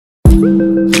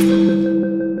Welcome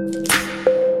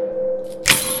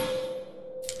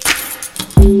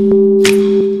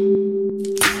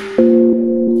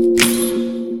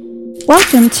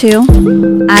to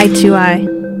Eye to Eye,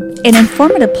 an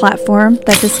informative platform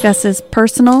that discusses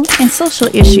personal and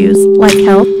social issues like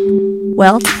health,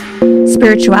 wealth,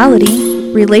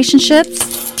 spirituality,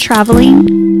 relationships,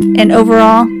 traveling, and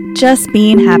overall, just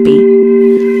being happy.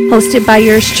 Hosted by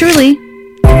yours truly,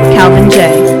 Calvin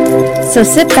J. So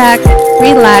sit back,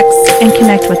 relax, and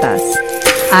connect with us.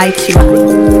 Eye to Eye.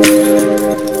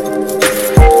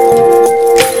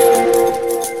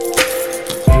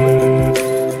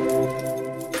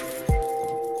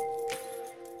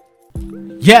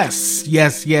 Yes.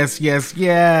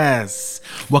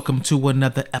 Welcome to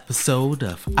another episode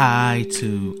of Eye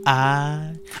to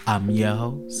Eye. I'm your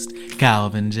host,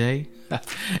 Calvin J.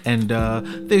 And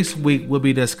this week we'll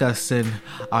be discussing,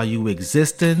 are you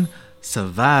existing,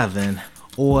 surviving,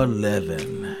 or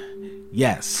living?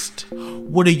 Yes.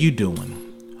 What are you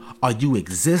doing? Are you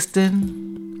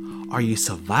existing? Are you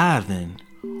surviving?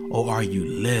 Or are you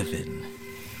living?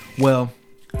 Well,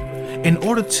 in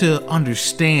order to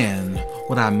understand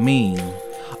what I mean,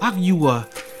 I'll give you a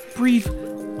brief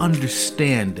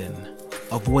understanding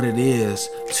of what it is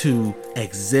to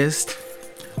exist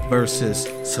versus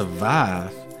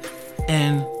survive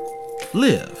and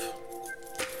live.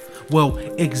 Well,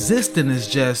 existing is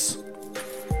just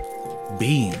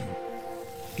being.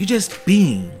 You're just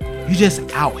being. You're just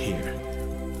out here.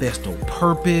 There's no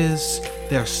purpose.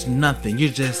 There's nothing.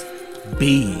 You're just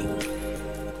being.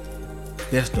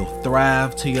 There's no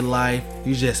thrive to your life.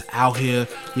 You're just out here.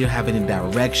 You don't have any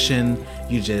direction.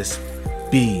 You're just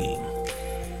being.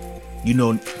 You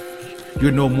know,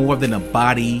 you're no more than a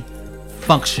body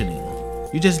functioning.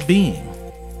 You're just being.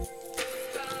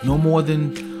 No more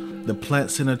than the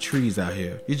plants and the trees out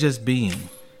here. You're just being.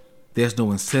 There's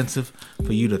no incentive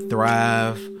for you to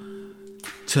thrive,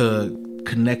 to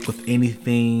connect with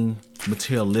anything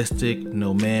materialistic,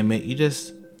 no man-made. You're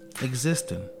just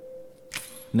existing.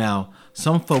 Now,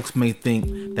 some folks may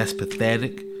think that's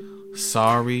pathetic,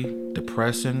 sorry,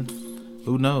 depressing,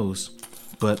 who knows?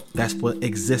 But that's what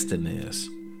existing is,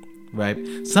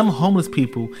 right? Some homeless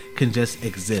people can just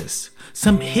exist.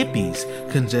 Some hippies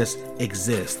can just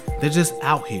exist. They're just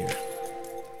out here.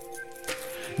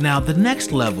 Now, the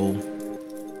next level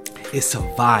is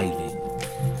surviving.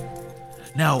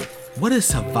 Now, what is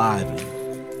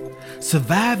surviving?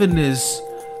 Surviving is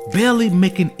barely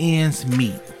making ends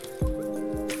meet.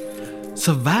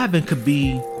 Surviving could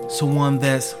be someone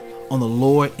that's on the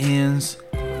lower ends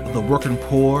of the working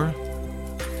poor,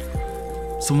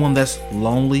 someone that's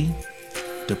lonely,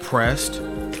 depressed,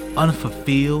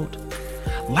 unfulfilled.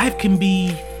 Life can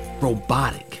be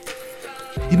robotic.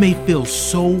 You may feel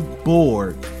so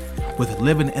bored with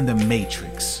living in the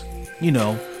matrix. You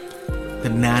know, the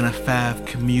 9-to-5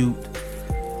 commute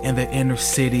in the inner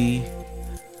city,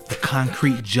 the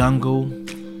concrete jungle.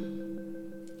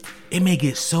 It may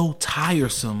get so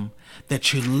tiresome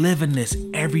that you're living this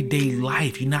everyday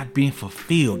life. You're not being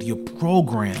fulfilled. You're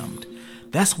programmed.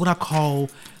 That's what I call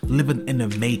living in the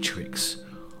matrix.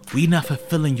 Where you're not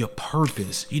fulfilling your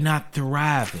purpose. You're not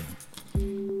thriving.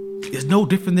 It's no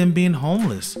different than being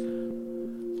homeless.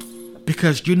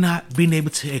 Because you're not being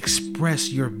able to express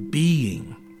your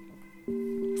being.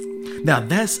 Now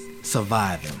that's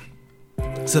surviving.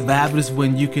 Surviving is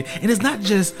when you can, and it's not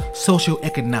just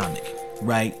socioeconomic,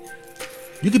 right?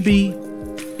 You could be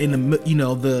in the, you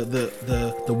know,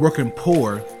 the working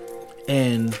poor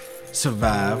and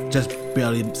survive, just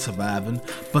barely surviving.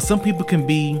 But some people can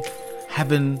be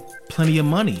having plenty of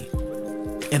money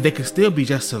and they can still be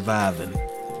just surviving.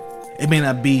 It may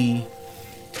not be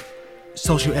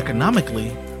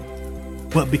socioeconomically,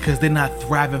 but because they're not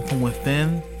thriving from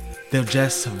within, they're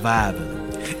just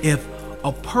surviving. If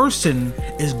a person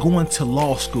is going to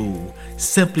law school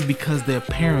simply because their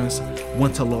parents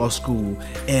went to law school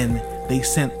and they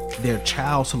sent their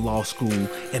child to law school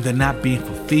and they're not being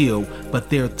fulfilled,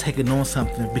 but they're taking on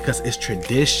something because it's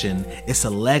tradition, it's a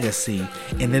legacy,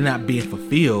 and they're not being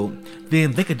fulfilled,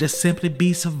 then they could just simply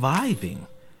be surviving.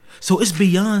 So it's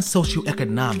beyond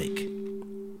socioeconomic.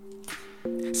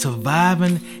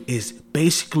 Surviving is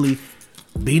basically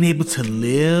being able to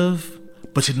live,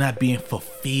 but you're not being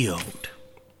fulfilled.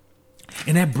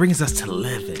 And that brings us to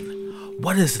living.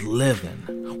 What is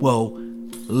living? Well,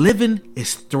 living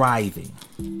is thriving,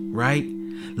 right?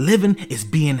 Living is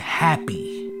being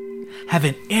happy,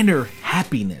 having inner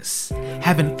happiness,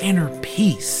 having inner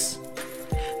peace.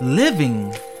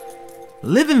 Living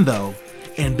though,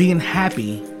 and being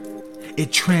happy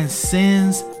It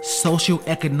transcends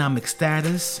socioeconomic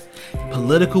status,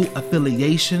 political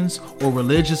affiliations, or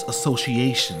religious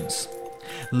associations.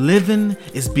 Living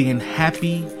is being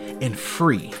happy and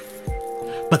free.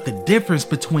 But the difference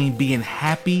between being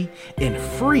happy and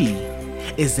free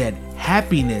is that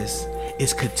happiness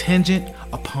is contingent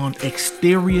upon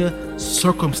exterior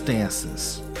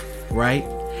circumstances, right?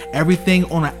 Everything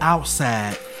on the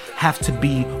outside have to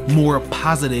be more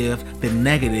positive than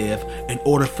negative in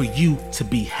order for you to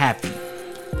be happy.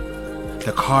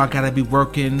 The car gotta be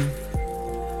working,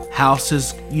 house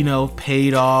is,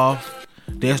 paid off,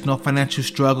 there's no financial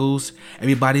struggles,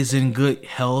 everybody's in good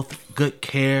health, good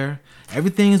care.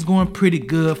 Everything is going pretty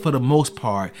good for the most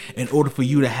part in order for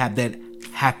you to have that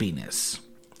happiness.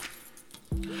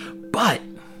 But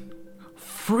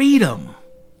freedom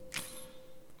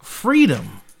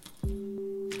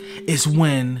is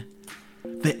when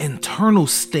the internal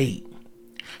state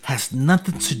has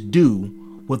nothing to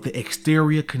do with the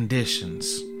exterior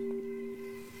conditions.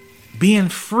 Being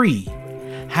free,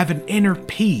 having inner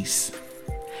peace,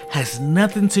 has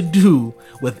nothing to do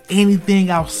with anything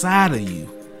outside of you.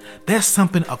 That's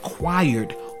something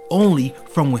acquired only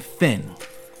from within.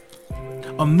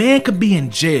 A man could be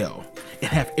in jail and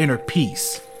have inner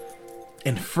peace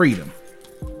and freedom.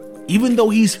 Even though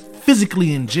he's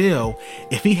physically in jail,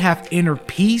 if he have inner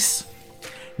peace,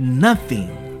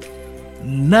 nothing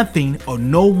or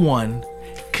no one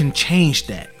can change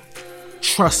that.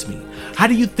 Trust me. How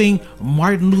do you think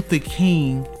Martin Luther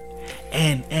King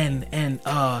and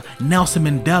Nelson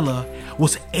Mandela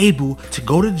was able to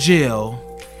go to jail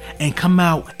and come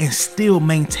out and still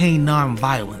maintain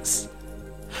nonviolence?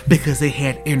 Because they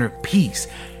had inner peace.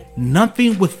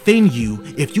 Nothing within you,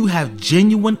 if you have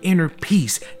genuine inner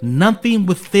peace, nothing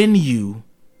within you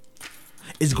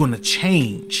is going to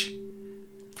change.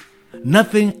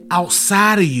 Nothing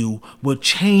outside of you will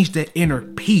change that inner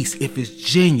peace if it's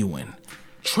genuine.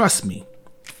 Trust me.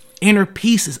 Inner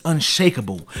peace is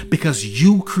unshakable because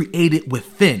you create it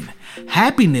within.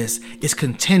 Happiness is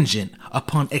contingent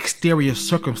upon exterior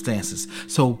circumstances.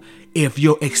 So if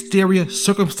your exterior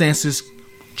circumstances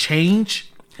change,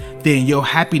 then your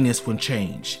happiness will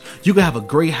change. You can have a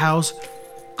great house,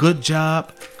 good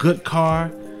job, good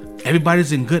car,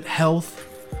 everybody's in good health.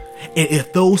 And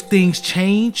if those things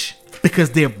change,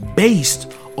 because they're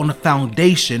based on the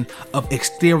foundation of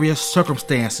exterior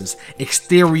circumstances,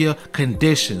 exterior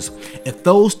conditions. If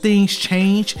those things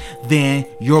change, then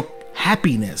your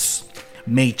happiness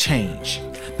may change.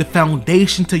 The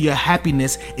foundation to your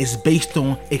happiness is based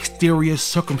on exterior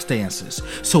circumstances.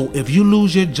 So if you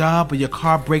lose your job or your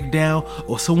car break down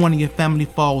or someone in your family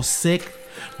falls sick,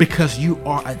 because you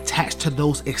are attached to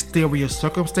those exterior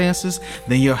circumstances,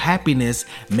 then your happiness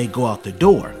may go out the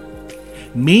door.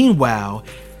 Meanwhile,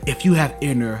 if you have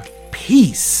inner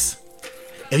peace,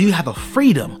 if you have a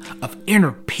freedom of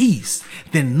inner peace,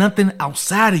 then nothing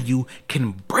outside of you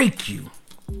can break you.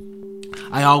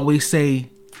 I always say,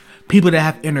 people that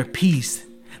have inner peace,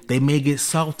 they may get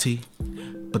salty,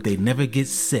 but they never get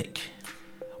sick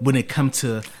when it comes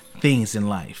to things in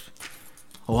life.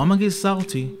 Oh, I'm gonna get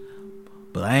salty,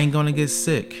 but I ain't gonna get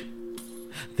sick.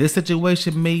 This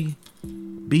situation may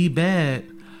be bad,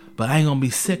 but I ain't gonna be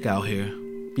sick out here.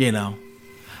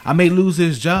 I may lose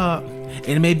this job and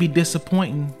it may be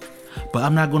disappointing, but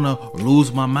I'm not gonna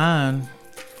lose my mind.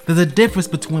 There's a difference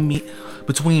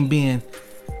between being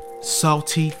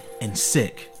salty and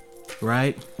sick,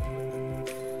 right?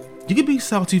 You could be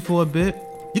salty for a bit.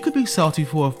 You could be salty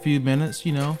for a few minutes,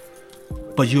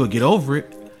 but you'll get over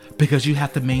it because you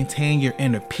have to maintain your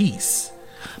inner peace.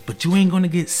 But you ain't gonna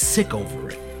get sick over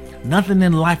it. Nothing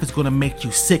in life is gonna make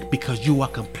you sick because you are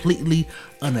completely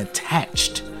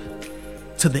unattached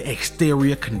to the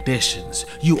exterior conditions.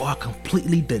 You are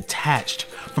completely detached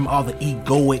from all the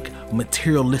egoic,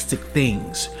 materialistic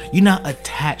things. You're not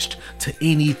attached to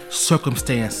any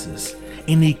circumstances,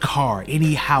 any car,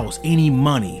 any house, any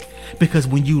money, because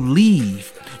when you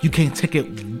leave, you can't take it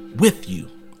with you.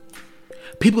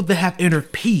 People that have inner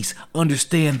peace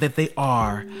understand that they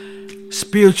are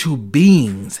spiritual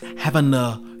beings having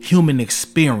a human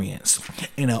experience,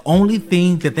 and the only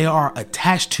thing that they are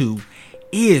attached to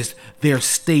is their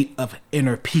state of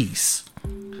inner peace.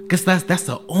 Because that's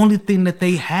the only thing that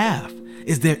they have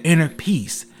is their inner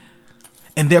peace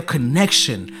and their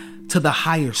connection to the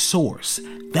higher source.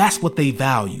 That's what they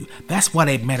value. That's why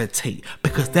they meditate,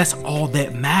 because that's all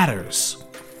that matters.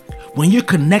 When you're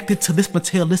connected to this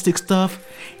materialistic stuff,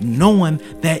 knowing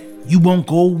that you won't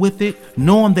go with it,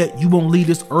 knowing that you won't leave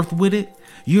this earth with it,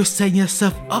 you're setting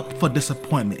yourself up for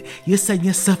disappointment. You're setting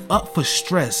yourself up for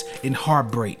stress and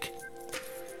heartbreak.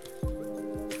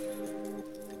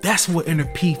 That's what inner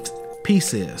peace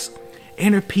peace is.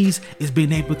 Inner peace is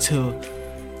being able to,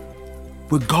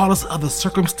 regardless of the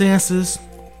circumstances,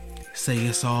 say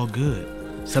it's all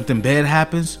good. Something bad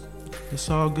happens, it's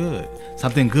all good.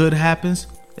 Something good happens,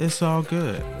 it's all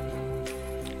good.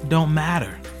 Don't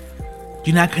matter.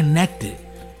 You're not connected.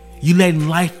 You letting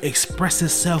life express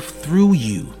itself through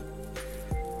you.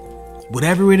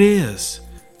 Whatever it is.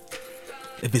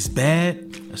 If it's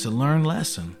bad, it's a learned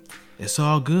lesson. It's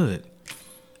all good.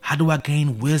 How do I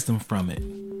gain wisdom from it?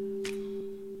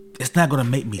 It's not going to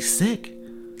make me sick.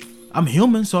 I'm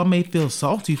human, so I may feel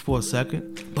salty for a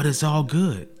second, but it's all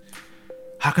good.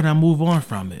 How can I move on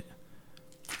from it?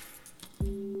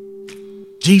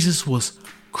 Jesus was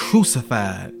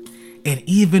crucified, and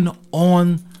even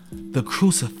on the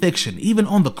crucifixion, even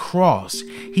on the cross,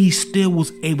 he still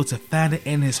was able to find it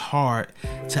in his heart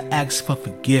to ask for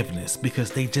forgiveness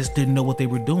because they just didn't know what they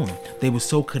were doing. They were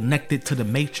so connected to the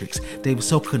matrix. They were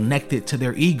so connected to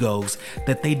their egos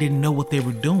that they didn't know what they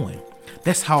were doing.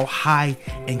 That's how high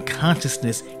in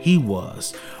consciousness he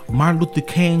was. Martin Luther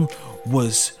King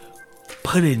was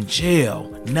put in jail.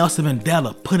 Nelson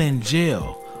Mandela put in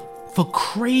jail for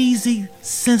crazy,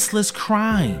 senseless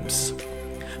crimes.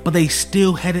 But they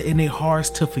still had it in their hearts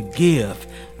to forgive.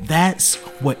 That's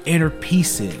what inner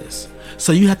peace is.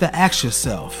 So you have to ask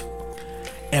yourself,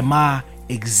 am I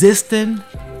existing?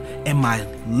 Am I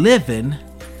living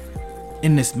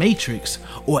in this matrix?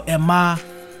 Or am I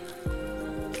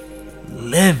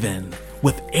living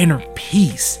with inner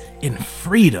peace and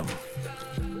freedom?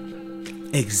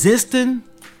 Existing,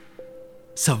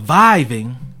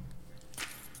 surviving,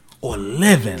 or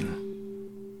living?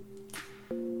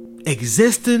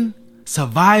 Existing,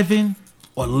 surviving,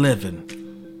 or living?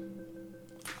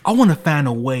 I want to find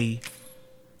a way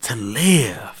to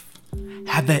live,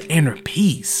 have that inner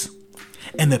peace.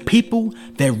 And the people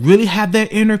that really have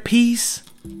that inner peace,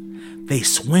 they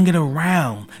swing it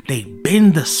around. They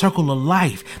bend the circle of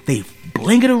life. They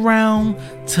bring it around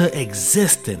to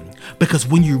existing. Because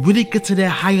when you really get to that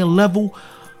higher level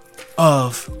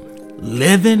of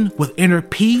living with inner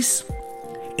peace,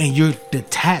 and you're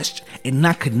detached and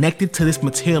not connected to this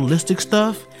materialistic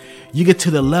stuff, you get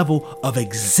to the level of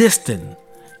existing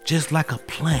just like a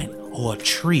plant or a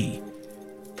tree.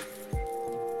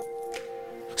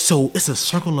 So it's a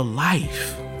circle of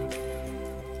life.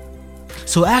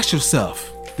 So ask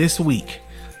yourself this week,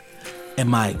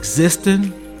 am I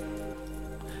existing?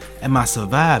 Am I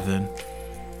surviving?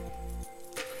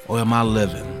 Or am I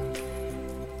living?